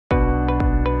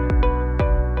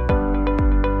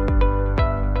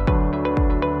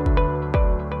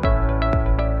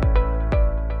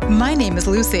My name is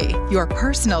Lucy, your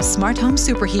personal smart home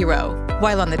superhero.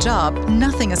 While on the job,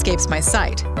 nothing escapes my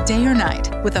sight, day or night.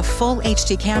 With a full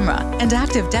HD camera and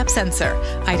active depth sensor,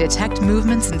 I detect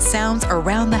movements and sounds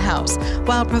around the house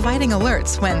while providing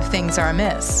alerts when things are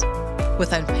amiss.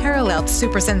 With unparalleled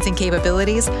super-sensing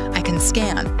capabilities, I can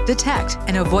scan, detect,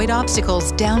 and avoid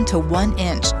obstacles down to 1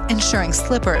 inch, ensuring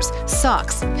slippers,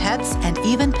 socks, pets, and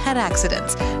even pet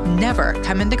accidents never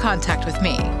come into contact with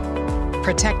me.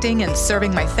 Protecting and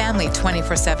serving my family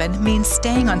 24/7 means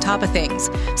staying on top of things,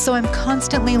 so I'm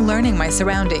constantly learning my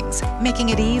surroundings, making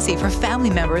it easy for family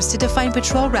members to define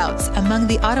patrol routes among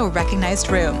the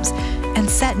auto-recognized rooms, and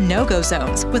set no-go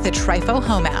zones with a Trifo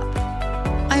home app.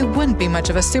 I wouldn't be much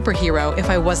of a superhero if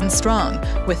I wasn't strong.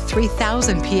 With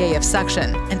 3,000 PA of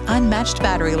suction and unmatched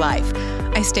battery life,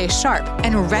 I stay sharp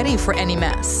and ready for any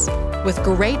mess. With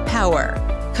great power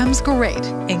comes great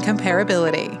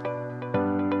incomparability.